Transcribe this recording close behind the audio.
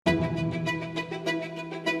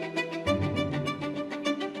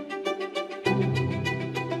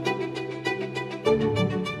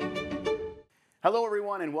Hello,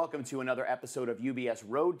 everyone, and welcome to another episode of UBS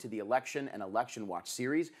Road to the Election and Election Watch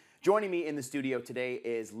series. Joining me in the studio today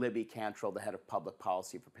is Libby Cantrill, the head of public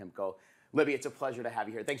policy for PIMCO. Libby, it's a pleasure to have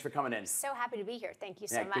you here. Thanks for coming in. So happy to be here. Thank you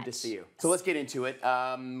so much. Good to see you. So let's get into it.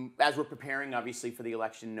 As we're preparing, obviously, for the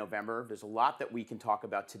election in November, there's a lot that we can talk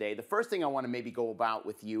about today. The first thing I want to maybe go about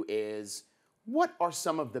with you is, what are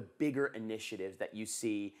some of the bigger initiatives that you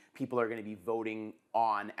see people are going to be voting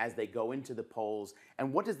on as they go into the polls?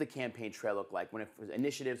 And what does the campaign trail look like when it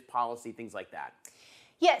initiatives, policy, things like that?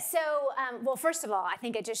 Yeah, so, well, first of all, I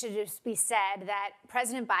think it should just be said that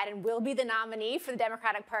President Biden will be the nominee for the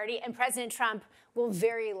Democratic Party, and President Trump will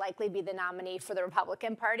very likely be the nominee for the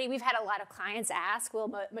Republican Party. We've had a lot of clients ask,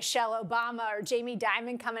 will Michelle Obama or Jamie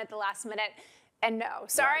Dimon come in at the last minute? And no,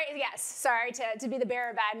 sorry, right. Yes, sorry to be the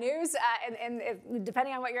bearer of bad news, and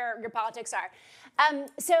depending on what your politics are.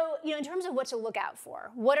 So, in terms of what to look out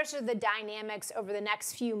for, what are sort of the dynamics over the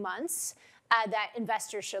next few months that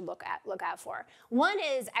investors should look out for? One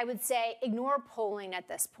is, I would say, ignore polling at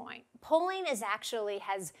this point. Polling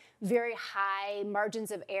has very high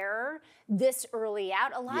margins of error this early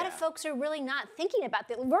out. A lot of folks are really not thinking about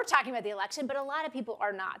we're talking about the election, but a lot of people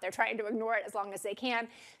are not. They're trying to ignore it as long as they can.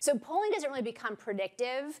 So polling doesn't really become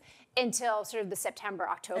predictive until sort of the September,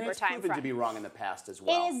 October timeframe. And it's proven to be wrong in the past as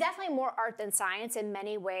well. It is definitely more art than science in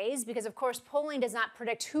many ways, because of course polling does not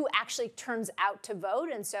predict who actually turns out to vote,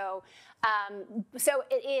 and so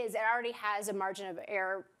it already has a margin of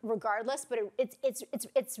error regardless, but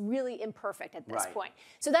it's really imperfect at this point.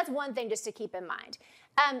 So that's one thing just to keep in mind.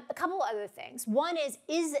 A couple other things. One is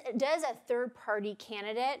does a third-party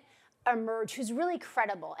candidate emerge who's really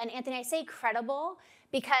credible? And Anthony, I say credible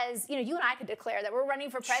because you and I could declare that we're running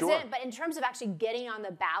for president, but in terms of actually getting on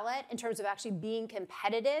the ballot, in terms of actually being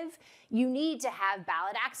competitive, you need to have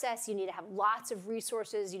ballot access, you need to have lots of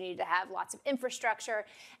resources, you need to have lots of infrastructure,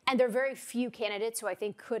 and there are very few candidates who I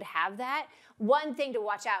think could have that. One thing to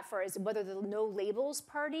watch out for is whether the No Labels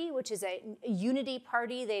Party, which is a unity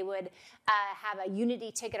party, they would have a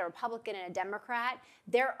unity ticket, a Republican and a Democrat.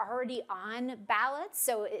 They're already on ballots,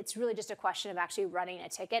 so it's really just a question of actually running a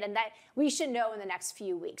ticket, and that we should know in the next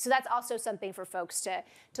few weeks. So that's also something for folks to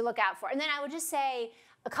look out for. And then I would just say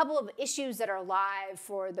a couple of issues that are live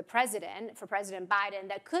for President Biden,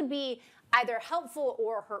 that could be either helpful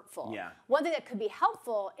or hurtful. Yeah. One thing that could be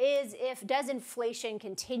helpful is does inflation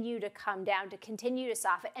continue to come down, to continue to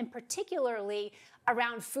soften, and particularly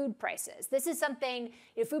around food prices. This is something,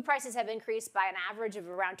 food prices have increased by an average of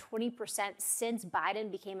around 20% since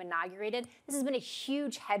Biden became inaugurated. This has been a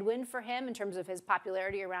huge headwind for him in terms of his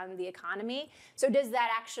popularity around the economy. So does that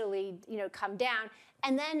actually, come down?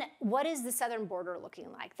 And then what is the southern border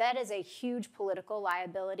looking like? That is a huge political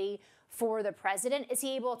liability for the president. Is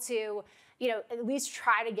he able to, at least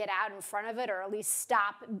try to get out in front of it, or at least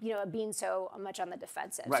stop, being so much on the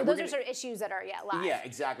defensive? Right. So those are sort of issues that are live. Yeah,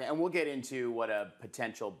 exactly. And we'll get into what a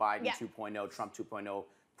potential Biden 2.0, Trump 2.0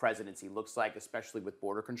 presidency looks like, especially with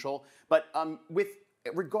border control. But with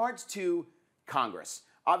regards to Congress,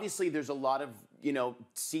 obviously there's a lot of,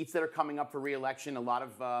 seats that are coming up for re-election. A lot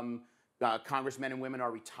of congressmen and women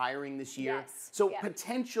are retiring this year. Yes. So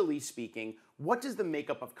potentially speaking, what does the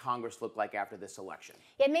makeup of Congress look like after this election?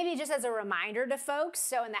 Yeah, maybe just as a reminder to folks,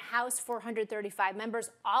 so in the House, 435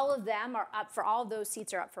 members, all of them are up for, all of those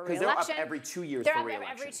seats are up for re-election. Because they're up every 2 years for re-election. They're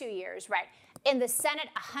up every 2 years, right. In the Senate,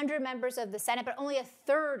 100 members of the Senate, but only a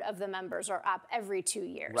third of the members are up every 2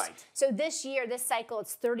 years. Right. So this year, this cycle,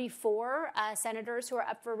 it's 34 senators who are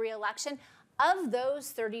up for re-election. Of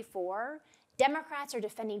those 34, Democrats are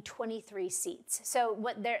defending 23 seats. So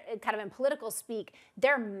what they're kind of in political speak,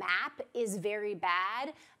 their map is very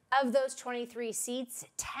bad. Of those 23 seats,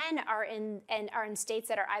 10 are in states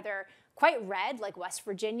that are either quite red, like West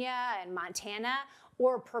Virginia and Montana,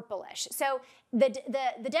 or purplish. So the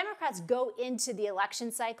Democrats go into the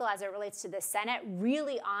election cycle as it relates to the Senate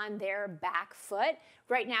really on their back foot.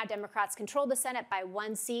 Right now, Democrats control the Senate by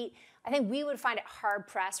 1 seat. I think we would find it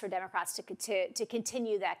hard-pressed for Democrats to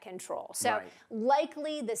continue that control. So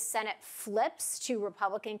likely the Senate flips to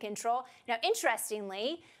Republican control. Now,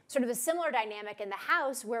 interestingly, sort of a similar dynamic in the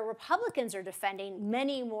House where Republicans are defending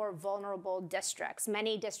many more vulnerable districts,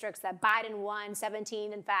 many districts that Biden won,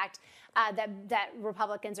 17, in fact, that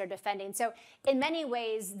Republicans are defending. So in many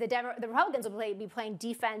ways, the Republicans will be playing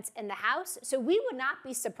defense in the House. So we would not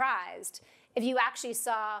be surprised if you actually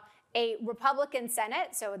saw a Republican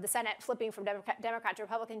Senate, so the Senate flipping from Democrat to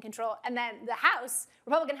Republican control, and then the House,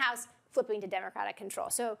 Republican House, flipping to Democratic control.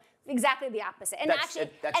 So exactly the opposite. And That's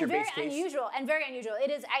actually, your very base case? unusual, and very unusual.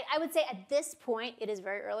 It is, I would say at this point, it is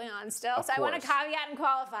very early on still. Of so I want to course. caveat and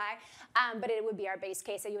qualify, but it would be our base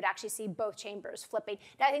case that you would actually see both chambers flipping.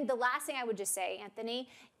 Now, I think the last thing I would just say, Anthony,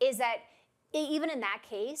 is that even in that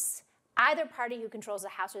case, either party who controls the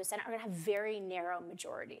House or the Senate are going to have very narrow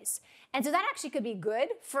majorities. And so that actually could be good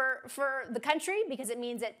for the country because it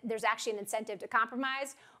means that there's actually an incentive to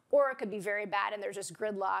compromise, or it could be very bad and there's just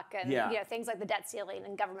gridlock and things like the debt ceiling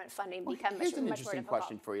and government funding become Here's much an more interesting difficult.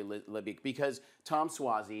 question for you, Libby, because Tom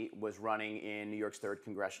Suozzi was running in New York's 3rd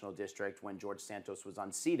congressional district when George Santos was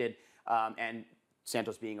unseated, and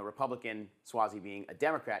Santos being a Republican, Suozzi being a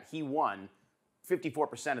Democrat, he won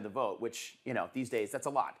 54% of the vote, which, these days, that's a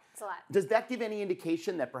lot. It's a lot. Does that give any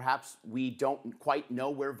indication that perhaps we don't quite know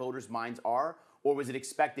where voters' minds are? Or was it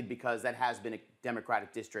expected because that has been a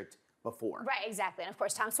Democratic district before? Right, exactly. And of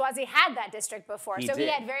course, Tom Suozzi had that district before. He He did.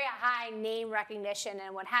 had very high name recognition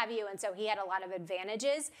and what have you. And so he had a lot of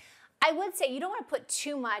advantages. I would say you don't want to put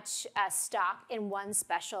too much stock in one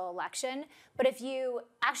special election. But if you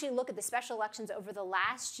actually look at the special elections over the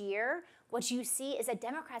last year, what you see is that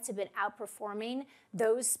Democrats have been outperforming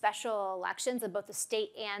those special elections at both the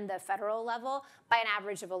state and the federal level by an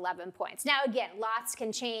average of 11 points. Now, again, lots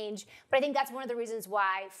can change, but I think that's one of the reasons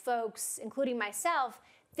why folks, including myself,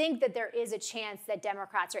 think that there is a chance that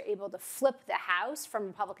Democrats are able to flip the House from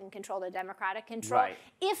Republican control to Democratic control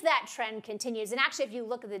if that trend continues. And actually, if you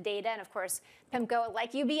look at the data, and of course, PIMCO,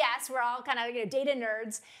 like UBS, we're all kind of data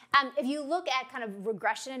nerds. If you look at kind of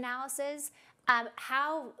regression analysis,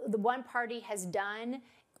 how the one party has done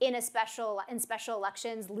in special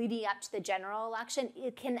elections leading up to the general election,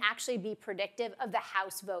 it can actually be predictive of the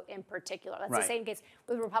House vote in particular. That's the same case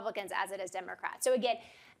with Republicans as it is Democrats. So again,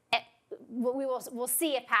 we'll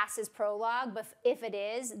see it passes prologue, but if it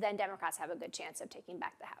is, then Democrats have a good chance of taking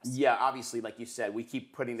back the House. Yeah, obviously, like you said, we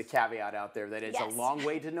keep putting the caveat out there that it's a long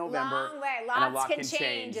way to November. Long way. And Lots a lot can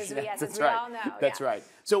change, as we all know. That's right.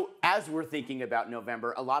 So as we're thinking about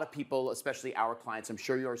November, a lot of people, especially our clients, I'm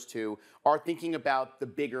sure yours too, are thinking about the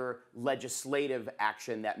bigger legislative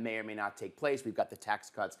action that may or may not take place. We've got the Tax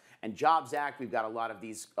Cuts and Jobs Act. We've got a lot of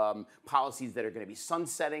these policies that are going to be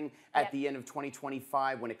sunsetting at the end of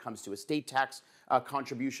 2025 when it comes to estate tax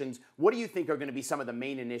contributions. What do you think are going to be some of the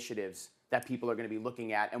main initiatives that people are going to be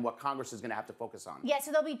looking at and what Congress is going to have to focus on? Yeah,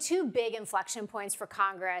 so there'll be two big inflection points for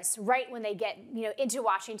Congress right when they get into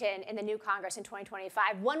Washington in the new Congress in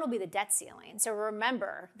 2025. One will be the debt ceiling. So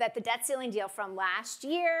remember that the debt ceiling deal from last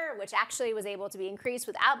year, which actually was able to be increased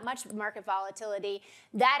without much market volatility,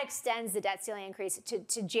 that extends the debt ceiling increase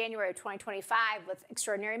to January of 2025 with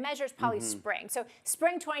extraordinary measures, probably spring. So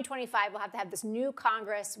spring 2025, we'll have to have this new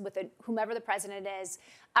Congress with whomever the president is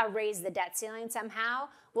raise the debt ceiling somehow.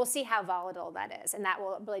 We'll see how volatile that is, and that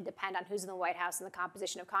will really depend on who's in the White House and the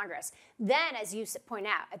composition of Congress. Then, as you point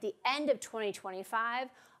out, at the end of 2025,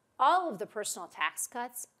 all of the personal tax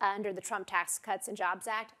cuts under the Trump Tax Cuts and Jobs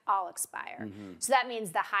Act all expire. So that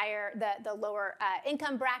means the lower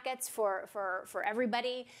income brackets for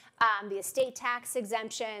everybody, the estate tax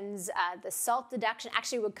exemptions, the SALT deduction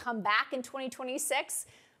actually would come back in 2026.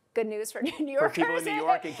 Good news for New Yorkers. For people in New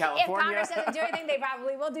York and California. If Congress doesn't do anything, they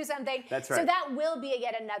probably will do something. That's right. So that will be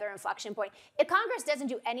yet another inflection point. If Congress doesn't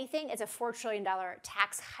do anything, it's a $4 trillion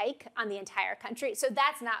tax hike on the entire country. So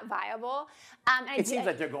that's not viable. It seems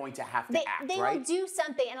like they're going to have to act, they right? will do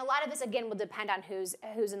something, and a lot of this, again, will depend on who's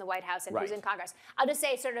in the White House and who's in Congress. I'll just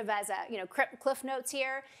say sort of as cliff notes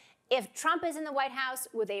here, if Trump is in the White House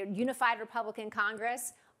with a unified Republican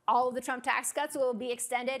Congress, all of the Trump tax cuts will be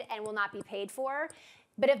extended and will not be paid for.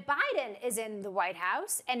 But if Biden is in the White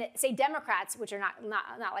House and say Democrats, which are not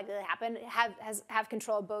likely to happen, have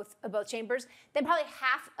control of both chambers, then probably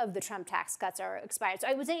half of the Trump tax cuts are expired. So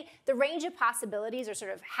I would say the range of possibilities are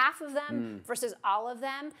sort of half of them versus all of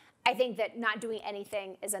them. I think that not doing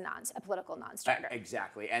anything is a political non-starter.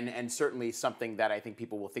 Exactly, and certainly something that I think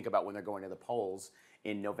people will think about when they're going to the polls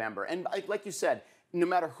in November. And like you said, no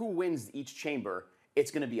matter who wins each chamber, it's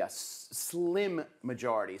going to be a slim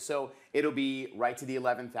majority. So it'll be right to the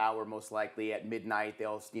 11th hour, most likely at midnight.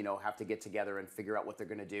 They'll have to get together and figure out what they're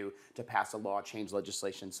going to do to pass a law, change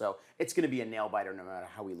legislation. So it's going to be a nail biter no matter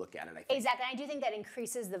how we look at it, I think. Exactly. I do think that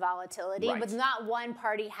increases the volatility. With not one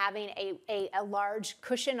party having a large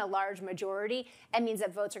cushion, a large majority, it means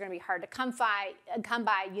that votes are going to be hard to come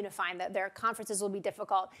by unifying, that their conferences will be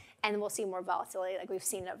difficult, and we'll see more volatility like we've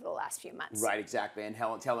seen over the last few months. Right, exactly. And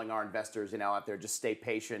telling our investors out there, just stay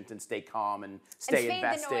patient and stay calm and stay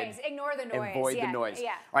invested. The noise. Ignore the noise. Avoid the noise. Yeah.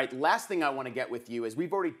 All right, last thing I want to get with you is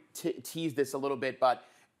we've already teased this a little bit, but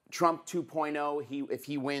Trump 2.0, if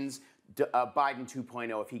he wins, Biden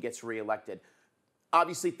 2.0 if he gets reelected.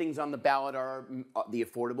 Obviously, things on the ballot are the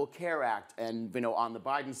Affordable Care Act, and on the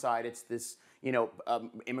Biden side, it's this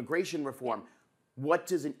immigration reform. What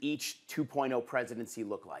does an each 2.0 presidency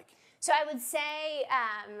look like? So I would say,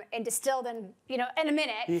 and distilled in a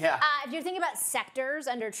minute, if you're thinking about sectors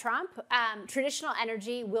under Trump, traditional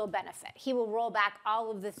energy will benefit. He will roll back all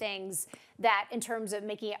of the things that, in terms of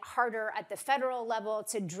making it harder at the federal level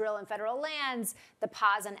to drill in federal lands, the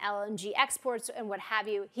pause on LNG exports and what have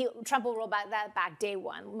you, Trump will roll that back day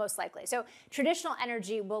one, most likely. So traditional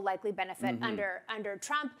energy will likely benefit under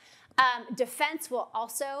Trump. Defense will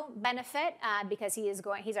also benefit because he's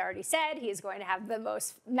already said he is going to have the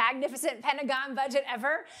most magnificent Pentagon budget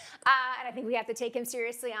ever. And I think we have to take him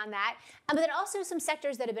seriously on that. But then also some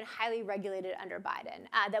sectors that have been highly regulated under Biden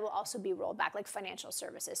that will also be rolled back, like financial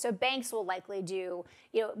services. So banks will likely do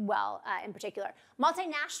well in particular.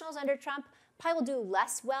 Multinationals under Trump probably will do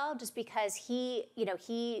less well just because he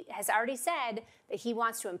has already said that he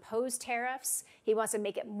wants to impose tariffs. He wants to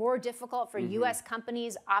make it more difficult for U.S.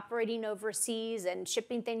 companies operating overseas and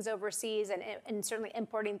shipping things overseas and certainly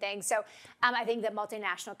importing things. So I think that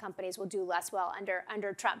multinational companies will do less well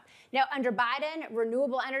under Trump. Now, under Biden,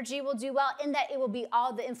 renewable energy will do well in that it will be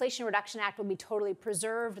the Inflation Reduction Act will be totally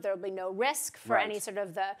preserved. There will be no risk for any sort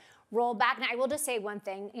of the rollback. Now, I will just say one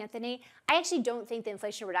thing, Anthony. I actually don't think the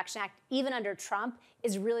Inflation Reduction Act, even under Trump,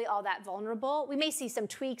 is really all that vulnerable. We may see some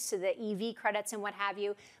tweaks to the EV credits and what have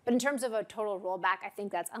you, but in terms of a total rollback, I think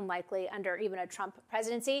that's unlikely under even a Trump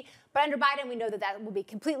presidency. But under Biden, we know that will be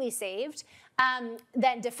completely saved.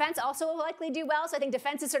 Then defense also will likely do well. So I think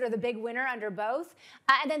defense is sort of the big winner under both.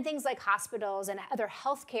 And then things like hospitals and other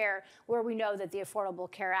healthcare, where we know that the Affordable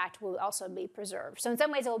Care Act will also be preserved. So in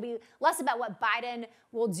some ways, it will be less about what Biden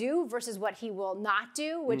will do versus what he will not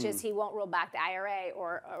do, which is he won't roll back the IRA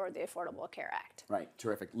or the Affordable Care Act. Right,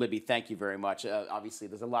 terrific. Libby, thank you very much. Obviously,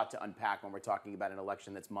 there's a lot to unpack when we're talking about an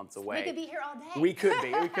election that's months away. We could be here all day. We could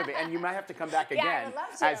be. And you might have to come back again I would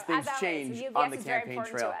love to. as things change on the campaign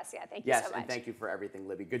trail. To us. Yeah, thank you so much. And thank you for everything,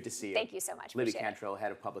 Libby. Good to see you. Thank you so much. Libby Cantrill,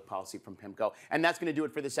 Head of Public Policy from PIMCO. And that's going to do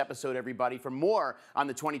it for this episode, everybody. For more on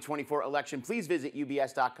the 2024 election, please visit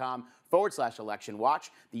ubs.com/election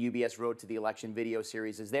watch. The UBS Road to the Election video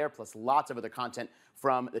series is there, plus lots of other content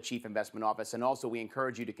from the Chief Investment Office. And also, we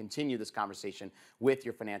encourage you to continue this conversation with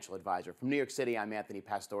your financial advisor. From New York City, I'm Anthony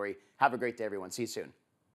Pastore. Have a great day, everyone. See you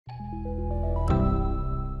soon.